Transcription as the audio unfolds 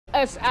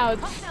us out.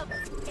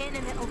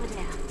 Enemy over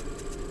there.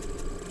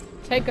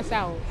 Take us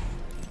out.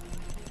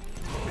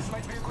 This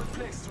might be a good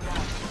place to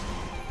land.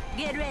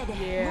 Get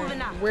ready.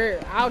 Moving up.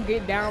 Yeah, I'll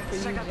get down for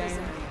you, Check out this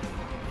James. area.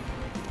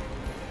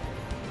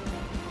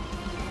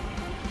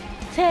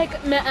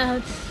 Take me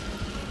out.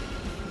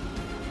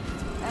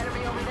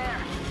 Enemy over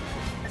there.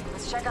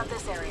 Let's check out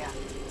this area.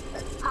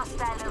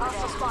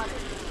 Hostile spotted.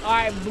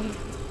 Alright, boom.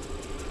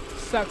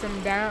 Suck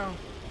him down.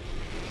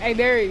 Hey,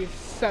 there he is.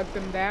 Suck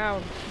him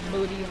down.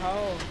 Booty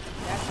hole.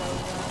 That's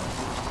over.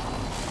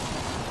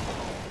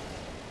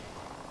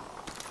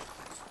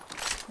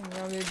 You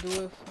know they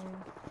do it for me.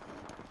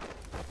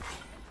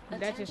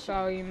 That's just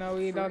all you know.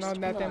 You don't know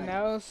nothing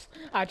else.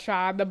 I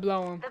tried to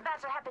blow him. The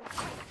battle happens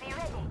quick. Be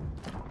ready.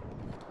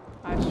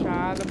 I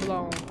tried to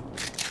blow him.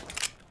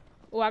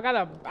 Oh, I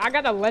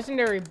got a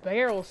legendary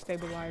barrel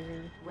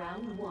stabilizer.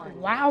 Round 1.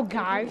 Wow,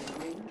 guys.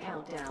 Ring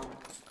countdown.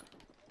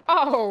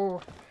 Oh,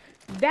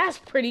 that's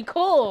pretty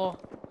cool.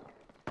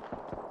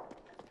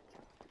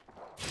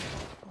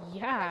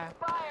 Yeah,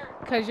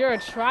 cause you're a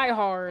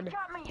tryhard.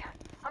 Got me.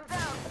 I'm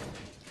down.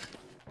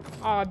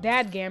 Oh,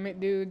 dadgammit,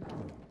 dude.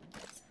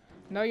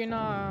 No, you're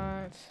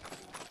not.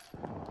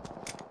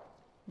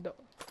 Do-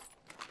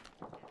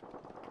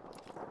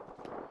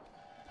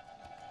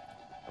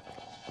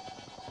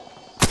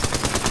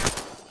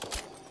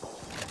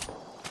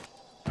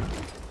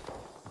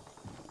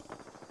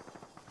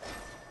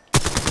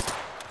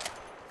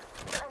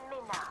 On me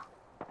now.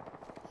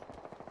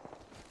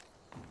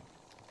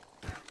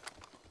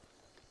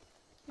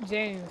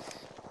 James.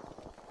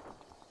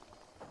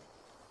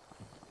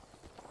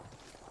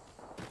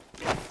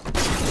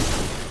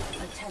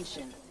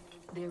 Attention.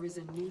 There is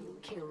a new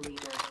kill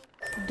leader.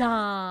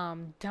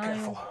 Damn.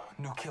 Careful,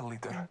 new kill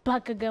leader.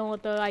 Back again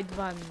with the right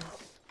ones.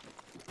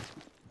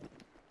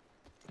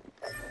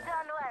 Don't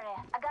worry.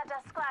 I got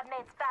a squad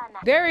mate's banner.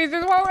 There he is,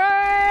 this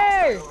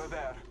way! Over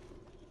there.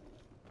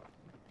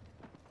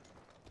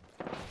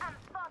 I'm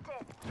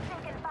spotted.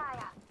 Taking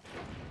fire.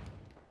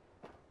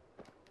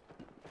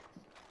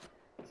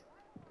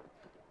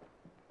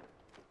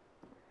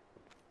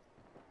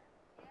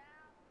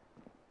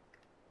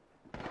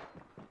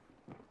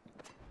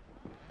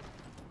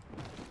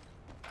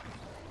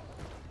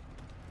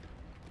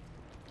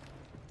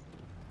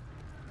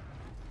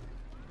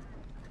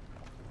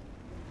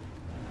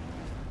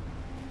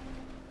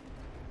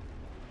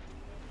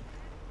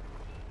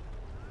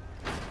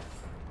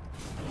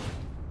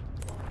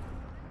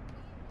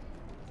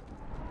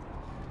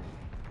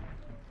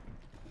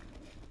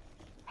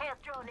 Hail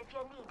drone if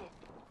you need it.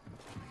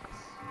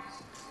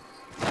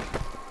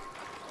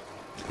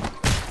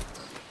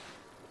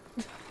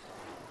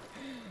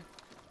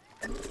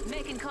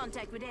 Making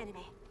contact with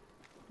enemy.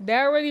 They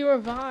already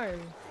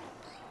revived.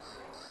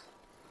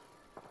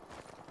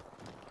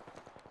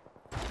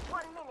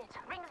 1 minute.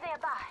 Rings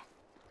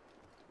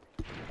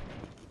nearby.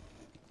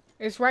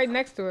 It's right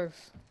next to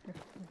us.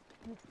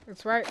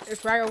 It's right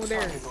over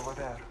there. Spotted over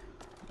there.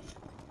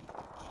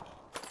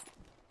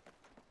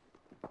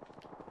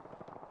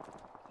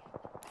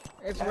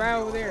 It's right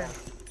over there.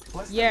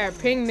 Less than Yeah, 1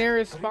 ping minute.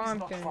 nearest The ring's spawn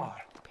not thing. far.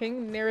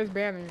 Ping nearest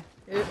banner.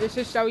 It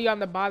should show you on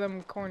the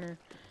bottom corner.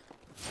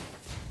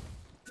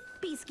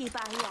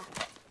 Peacekeeper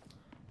here.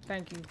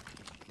 Thank you.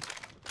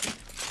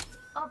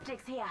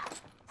 Optics here.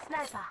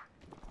 Sniper.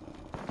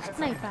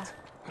 Sniper.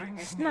 Ring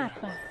is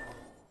Sniper.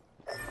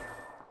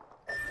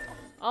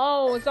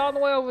 Oh, it's all the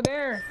way over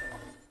there.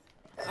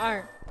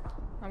 Alright.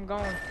 I'm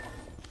going.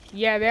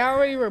 Yeah, they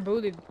already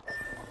rebooted.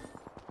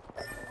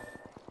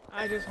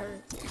 I just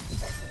heard.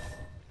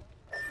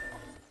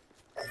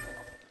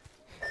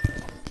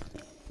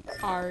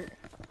 Alright.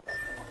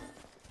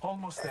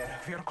 Almost there.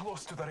 We are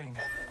close to the ring.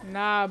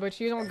 Nah, but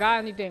you don't got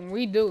anything.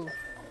 We do.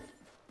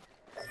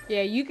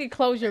 Yeah, you can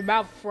close your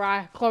mouth before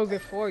I close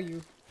it for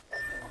you.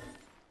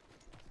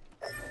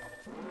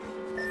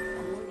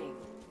 Warning.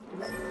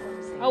 Ring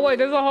closing. Oh wait,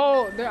 there's a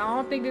whole. I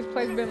don't think this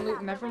place been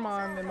looted. Never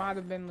mind, it might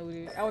have been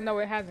looted. Oh no,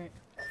 it hasn't.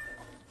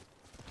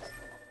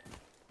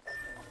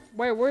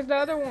 Wait, where's the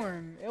other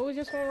one? It was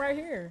just one right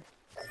here.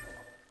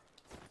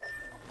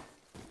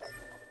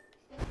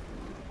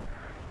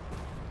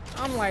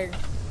 I'm like.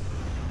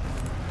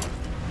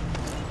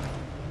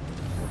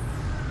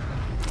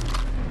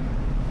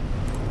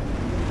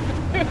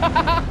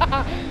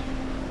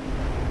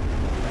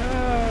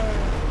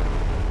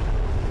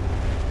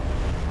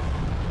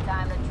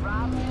 Time to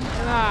drop.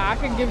 Nah, I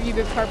can give you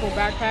this purple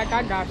backpack.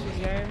 I got you,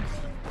 James.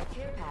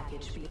 Care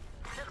package be.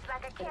 Looks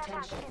like a care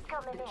Attention. package is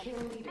coming The kill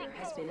in. leader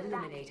has been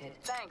eliminated.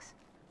 Thanks.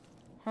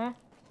 Huh?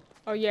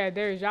 Oh yeah,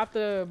 there's drop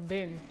the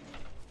bin.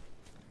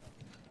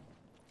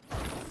 Dead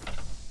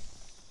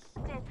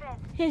friend.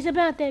 It's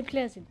about that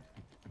pleasant.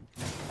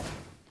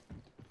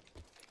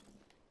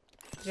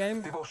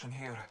 James. Devotion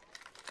here.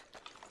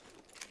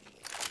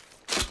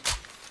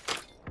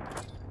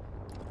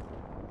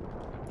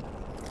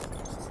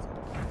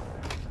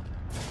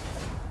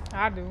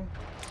 I do.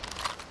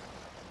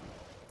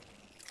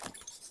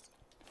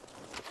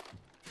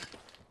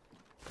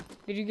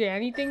 Did you get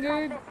anything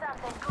good? There's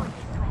something good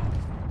this way.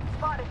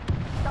 Spotted.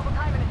 Double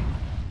timing it.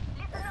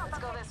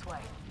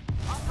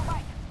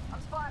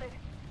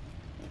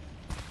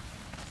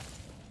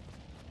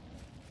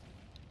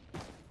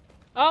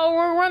 Oh,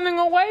 we're running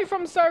away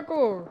from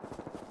circle.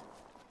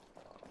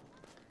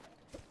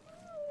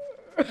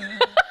 Hey,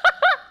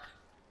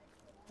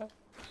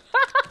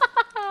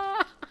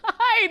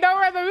 don't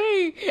run to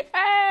me.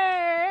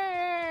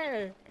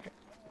 Hey.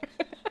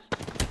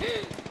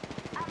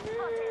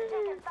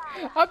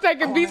 I'm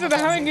taking beats of the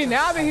hunt and getting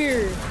out of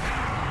here.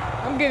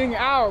 I'm getting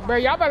out, bro.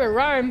 Y'all better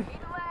run.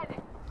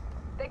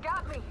 They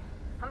got me.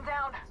 I'm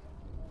down.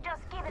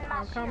 Just giving my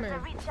I'm shields coming. a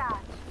recharge.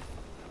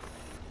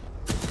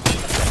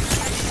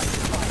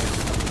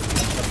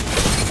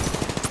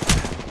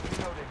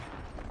 Reloading.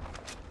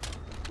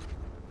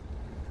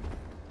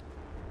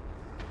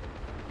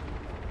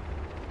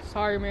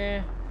 Sorry,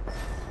 man.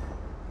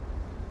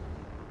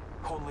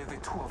 Only the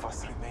two of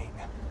us remain.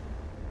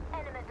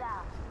 Enemy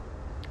down.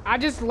 I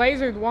just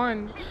lasered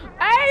one.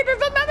 Hey,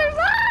 there's another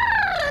one!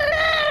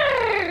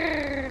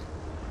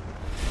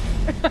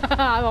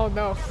 I don't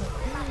know.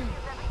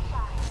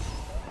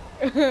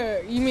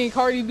 You mean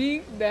Cardi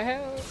B? The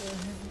hell?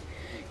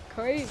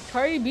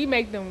 Cardi B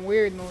make them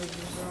weird noises,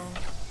 bro.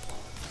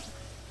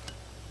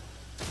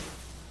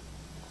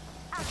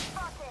 I'm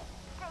spotted.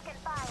 Taking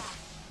fire.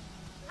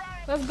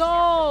 Very Let's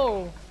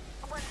go!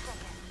 1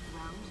 second.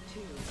 Round 2.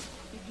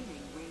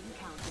 Beginning ring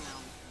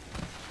countdown.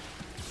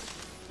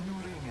 New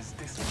ring is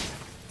distant.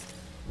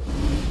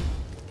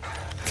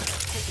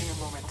 Taking a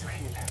moment to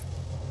heal.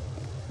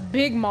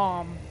 Big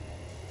Mom.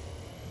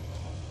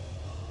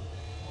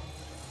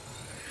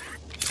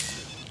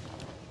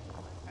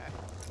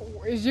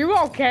 Is you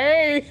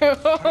okay?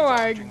 Oh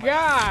my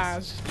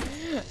gosh.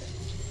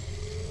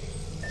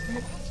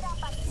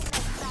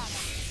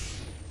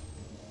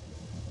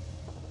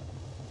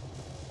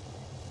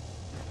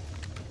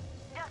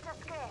 Just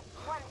escape.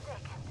 1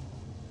 second.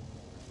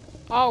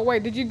 Oh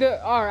wait, did you do?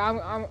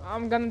 Alright,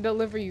 I'm gonna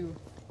deliver you,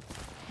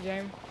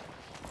 James.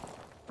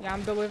 Yeah,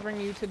 I'm delivering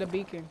you to the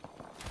beacon.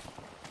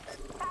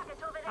 Package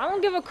over there. I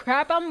don't give a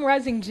crap. I'm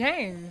rezzing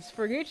James.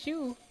 Forget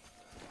you.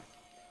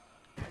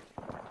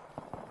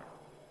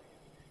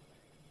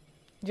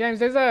 James,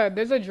 there's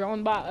a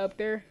drone bot up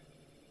there.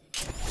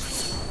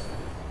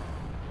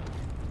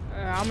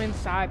 I'm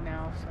inside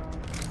now, so.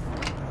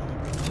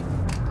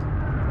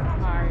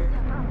 Alright.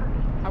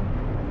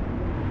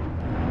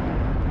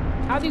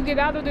 How do you get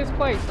out of this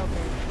place?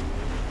 Okay.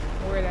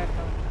 Where that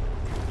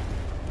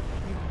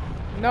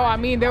though? No, I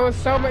mean there was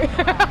so many.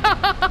 Shut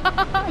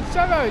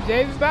up,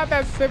 James. It's not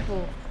that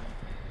simple.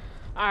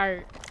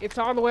 Alright, it's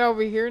all the way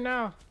over here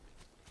now.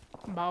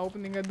 By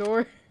opening a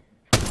door.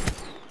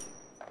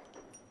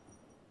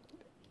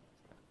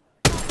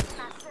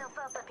 Myself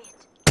up a bit.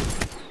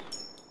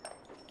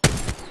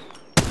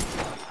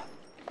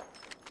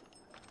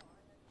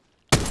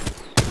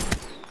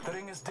 The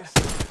ring is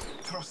distant.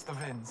 Trust the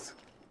winds.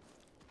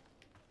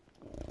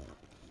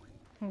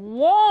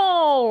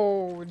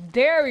 Whoa,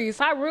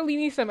 Darius, I really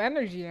need some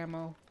energy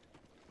ammo.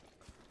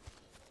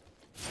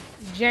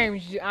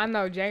 James, I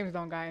know James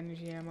don't got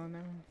energy ammo now.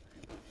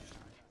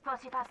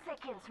 45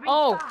 seconds.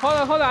 Oh,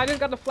 Recharge. hold on, I just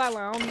got the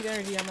flatline. I don't need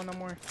energy ammo no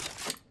more.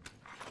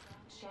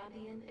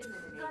 Champion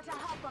eliminated. Got a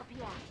hop up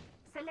here.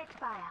 Select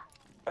fire.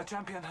 A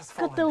champion has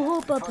fallen. the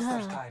hope It up was their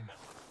here. time.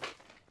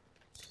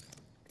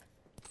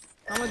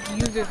 I'm gonna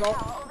use this.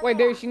 Wait,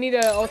 Darius, you need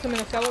an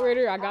ultimate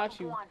accelerator? I got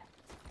you.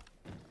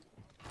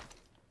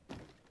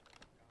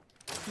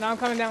 No, I'm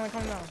coming down. I'm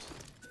coming down.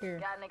 Here.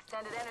 Got an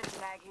extended energy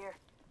mag here.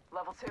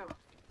 Level 2.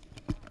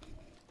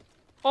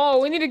 Oh,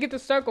 we need to get the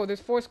circle. There's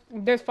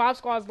 5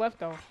 squads left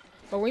though.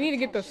 But we need to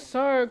get the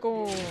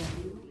circle.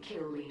 New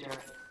kill leader.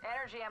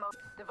 Energy ammo.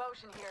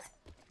 Devotion here.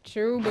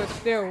 True, but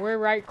still, we're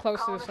right close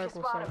to Call the if you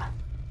circle, spot so. him.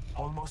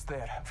 Almost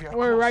there. We are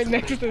We're close right to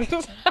next the to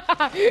this.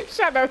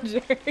 Shut up,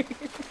 James.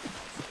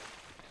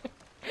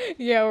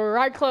 Yeah, we're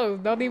right close.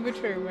 Don't even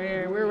trip,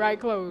 man. We're right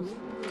close.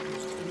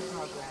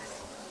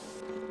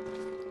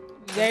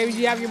 James,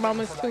 you have your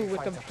moments too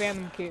with the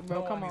Phantom kit,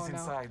 bro. No Come one is on now.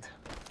 inside.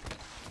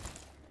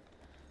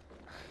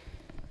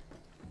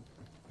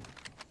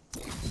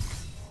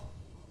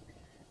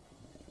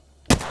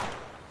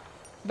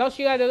 Don't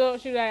shoot at it.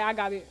 Don't shoot at it. I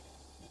got it.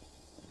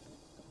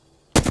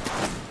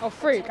 Oh,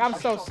 freak. I'm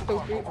so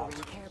stupid. Care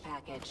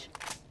package.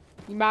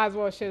 You might as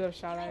well should have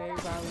shot at it,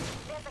 probably.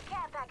 There's a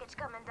care package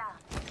coming down.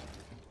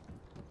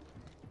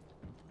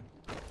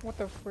 What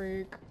the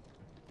freak?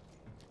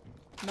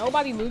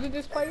 Nobody looted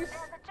this place? There's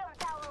a jump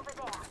tower over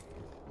there.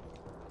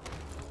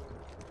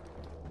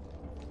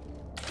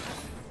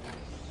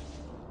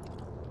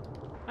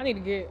 I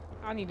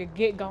need to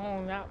get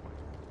going out.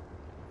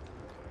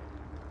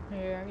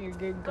 Yeah, I need to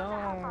get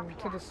going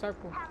to the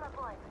circle. Hammer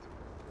point.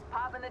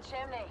 Pop in the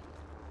chimney.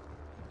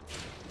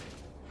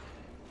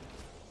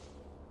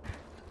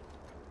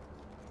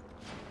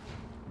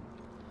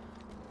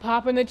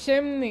 Pop in the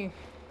chimney.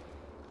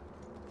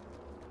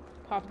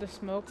 Pop the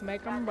smoke,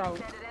 make Got them an broke.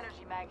 extended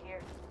energy mag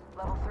here.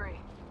 Level 3.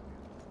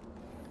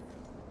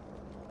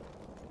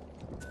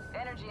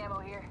 Energy ammo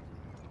here.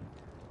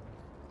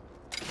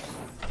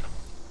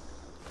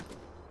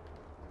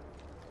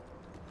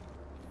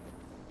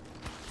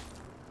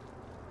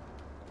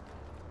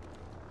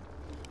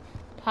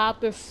 Pop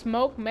the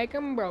smoke, make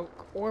 'em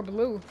broke. Or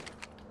blue.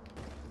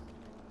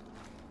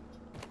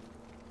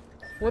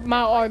 With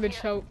my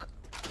artichoke.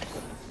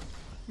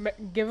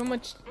 Give him a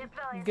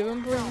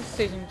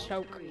precision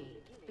choke. 3.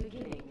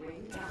 Beginning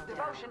ring countdown.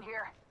 Devotion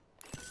here.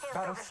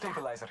 Barrel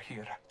stabilizer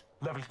here.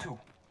 Level 2.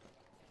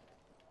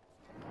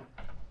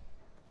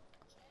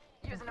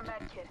 Using a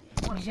med kit.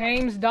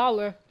 James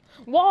Dollar.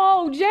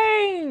 Whoa,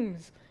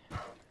 James!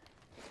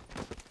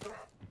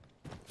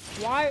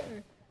 Why?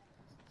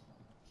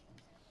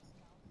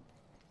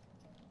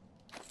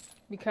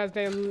 Because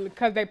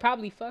they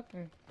probably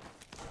fucking.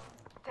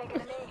 Taking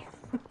a knee.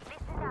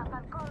 Listen up,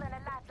 I'm calling a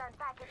lifeline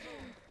package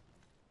in.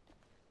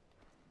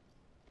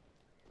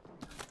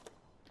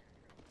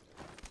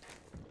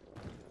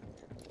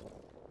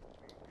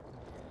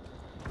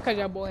 Cause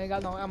your boy ain't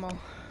got no ammo.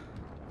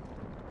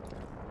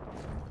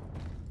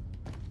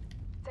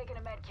 Taking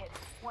a med kit.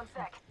 1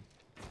 sec.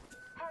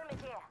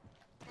 Helmet here.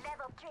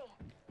 Level 3.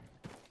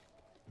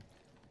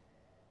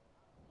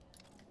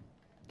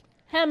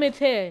 Helmet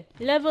here,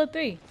 level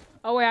 3.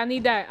 Oh wait, I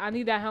need that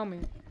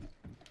helmet.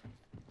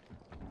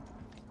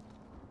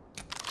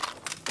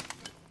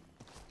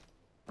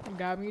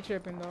 Got me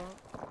tripping, dog.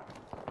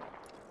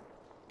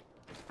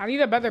 I need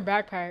a better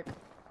backpack.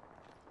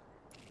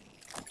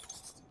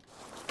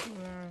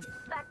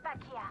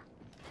 Backpack here.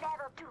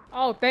 Level 2.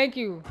 Oh, thank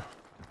you.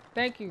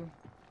 Thank you.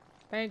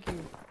 Thank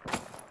you.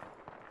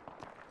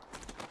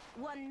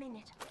 1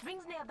 minute.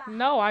 Rings nearby.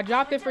 No, I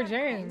dropped it for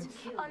James.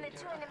 Only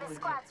 2 enemy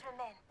squads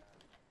remain.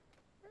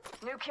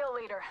 New kill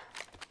leader.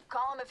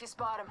 Call him if you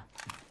spot him.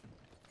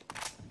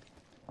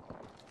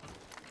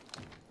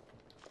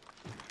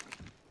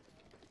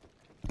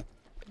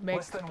 Make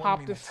Less than 1 pop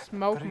the minute.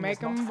 smoke, The ring make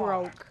is not 'em far.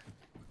 broke.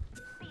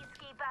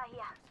 Peacekeeper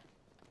here.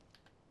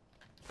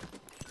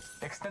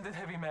 Extended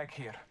heavy mag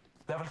here.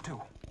 Level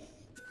 2.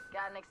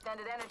 Got an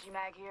extended energy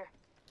mag here.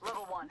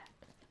 Level 1.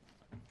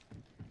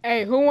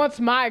 Hey, who wants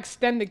my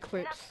extended Not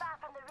clips? far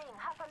from the ring.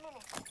 Half a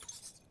minute.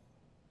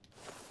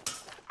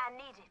 I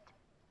need it.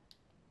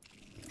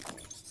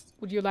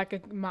 Would you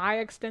like my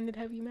extended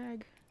heavy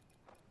mag?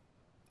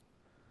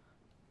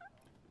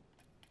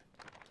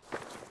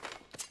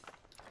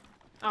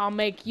 I'll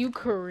make you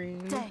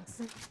Kareem.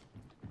 Thanks.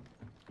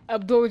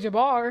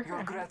 Abdul-Jabbar.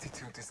 Your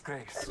gratitude is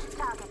graced.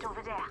 Target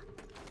over there.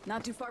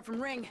 Not too far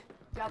from ring.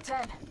 Got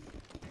 10.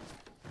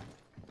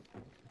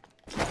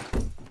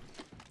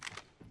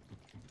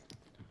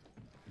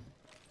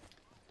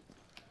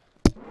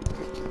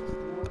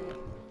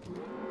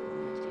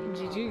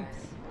 GG.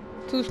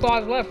 2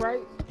 squads left, right?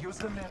 Use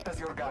the map as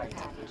your guide.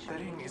 The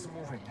ring is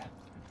moving.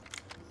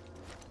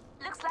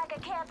 Looks like a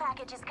care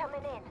package is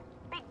coming in.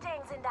 Big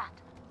things in that.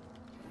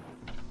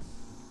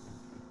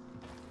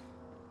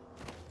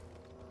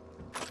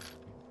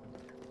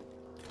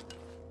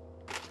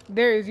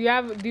 Darius, do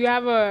you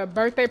have a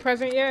birthday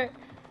present yet?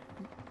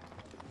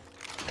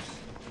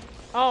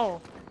 Oh.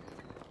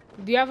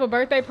 Do you have a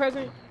birthday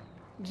present?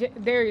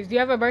 Darius, do you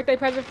have a birthday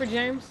present for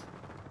James?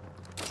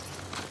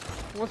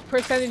 What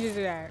percentage is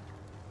it at?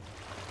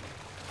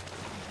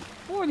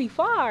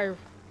 45.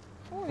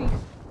 40.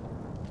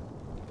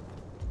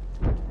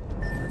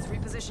 Let's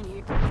reposition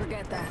here.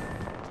 Forget that.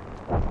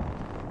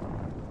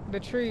 The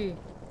tree.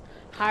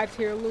 High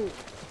tier loot.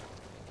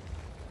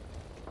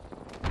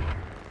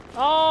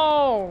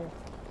 Oh!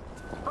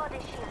 Body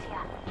shield here.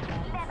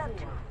 Level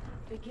 2.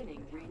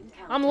 Beginning ring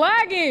countdown. I'm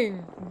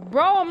lagging!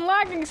 Bro, I'm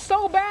lagging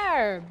so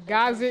bad!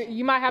 Guys,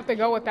 you might have to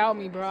go without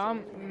me, bro.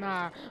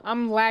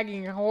 I'm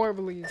lagging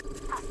horribly.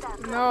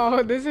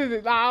 No, this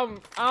is,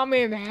 I'm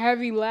in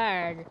heavy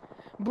lag.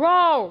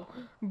 Bro!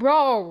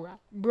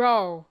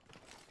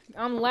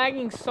 I'm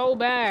lagging so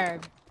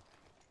bad.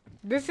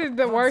 This is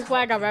the worst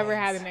lag I've ever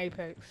had in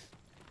Apex.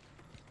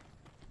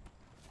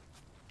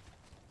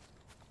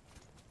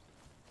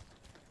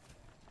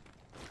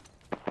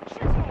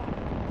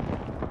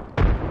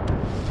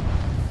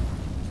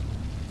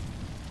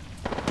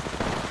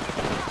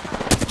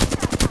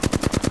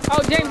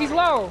 Oh, James, he's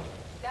low.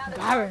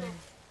 Got him.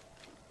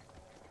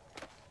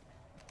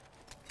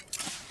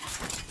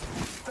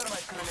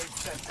 Thermite grenade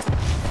set.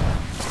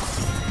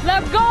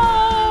 Let's go!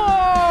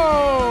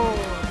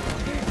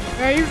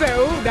 And he said,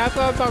 ooh, that's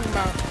what I'm talking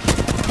about.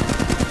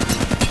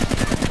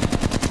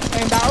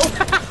 And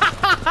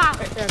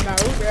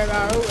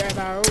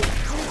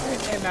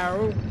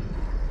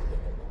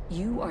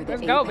You are the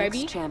Let's go, Apex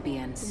baby.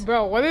 champions.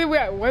 Bro, what did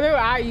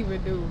I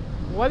even do?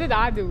 What did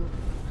I do?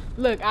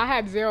 Look, I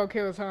had 0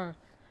 kills, huh?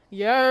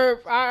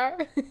 Yerp,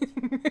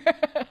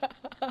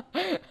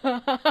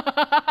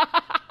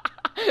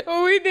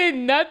 we did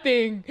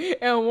nothing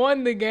and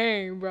won the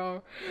game,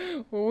 bro.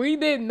 We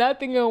did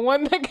nothing and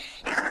won the game.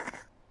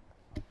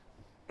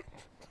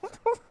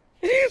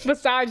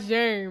 Besides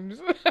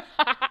James.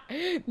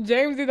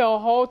 James did a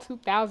whole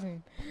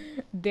 2,000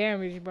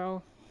 damage,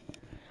 bro.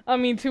 I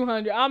mean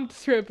 200. I'm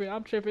tripping.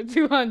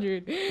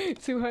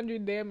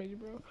 200 damage,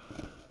 bro.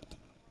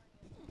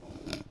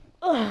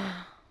 Ugh.